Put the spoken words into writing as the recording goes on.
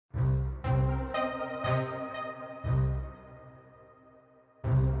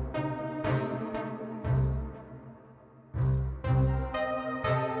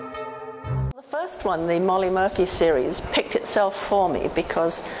first one, the Molly Murphy series, picked itself for me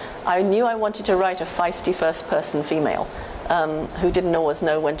because I knew I wanted to write a feisty first-person female who didn't always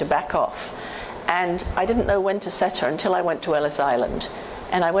know when to back off. And I didn't know when to set her until I went to Ellis Island.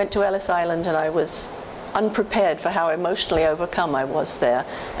 And I went to Ellis Island and I was unprepared for how emotionally overcome I was there.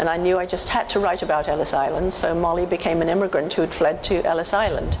 And I knew I just had to write about Ellis Island, so Molly became an immigrant who had fled to Ellis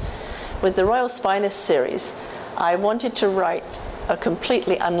Island. With the Royal Spinist series, I wanted to write a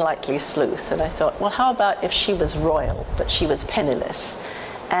completely unlikely sleuth. And I thought, well, how about if she was royal, but she was penniless?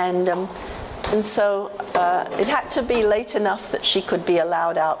 And so it had to be late enough that she could be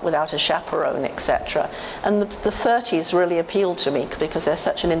allowed out without a chaperone, etc. And the 30s really appealed to me because they're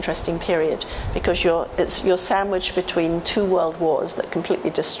such an interesting period, because you're sandwiched between two world wars that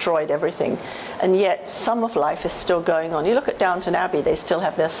completely destroyed everything, and yet some of life is still going on. You look at Downton Abbey, they still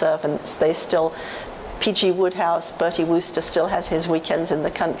have their servants, they still... P.G. Wodehouse, Bertie Wooster still has his weekends in the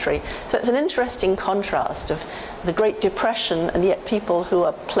country. So it's an interesting contrast of the Great Depression and yet people who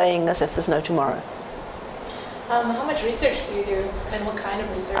are playing as if there's no tomorrow. How much research do you do, and what kind of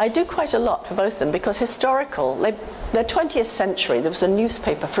research? I do quite a lot for both of them, because historical, they're 20th century. There was a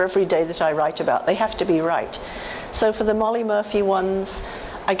newspaper for every day that I write about. They have to be right. So for the Molly Murphy ones,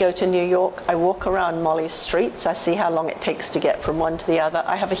 I go to New York, I walk around Molly's streets, I see how long it takes to get from one to the other.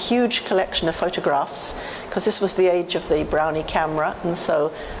 I have a huge collection of photographs, because this was the age of the Brownie camera, and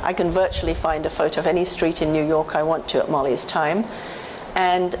so I can virtually find a photo of any street in New York I want to at Molly's time.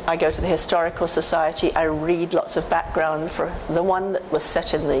 And I go to the Historical Society, I read lots of background. For the one that was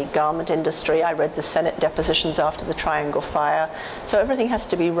set in the garment industry, I read the Senate depositions after the Triangle Fire. So everything has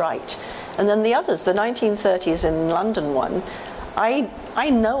to be right. And then the others, the 1930s in London one, I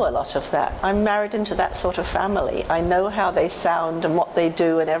know a lot of that. I'm married into that sort of family. I know how they sound and what they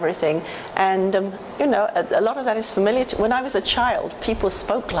do and everything. And, a lot of that is familiar to... When I was a child, people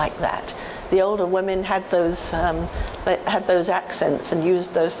spoke like that. The older women had those accents and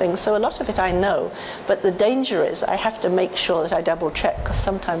used those things. So a lot of it I know. But the danger is I have to make sure that I double-check, because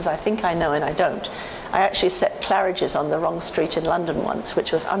sometimes I think I know and I don't. I actually set Claridge's on the wrong street in London once,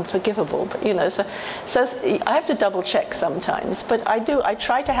 which was unforgivable. But so I have to double check sometimes. But I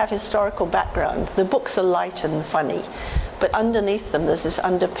try to have historical background. The books are light and funny, but underneath them there's this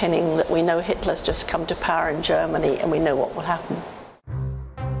underpinning that we know Hitler's just come to power in Germany, and we know what will happen.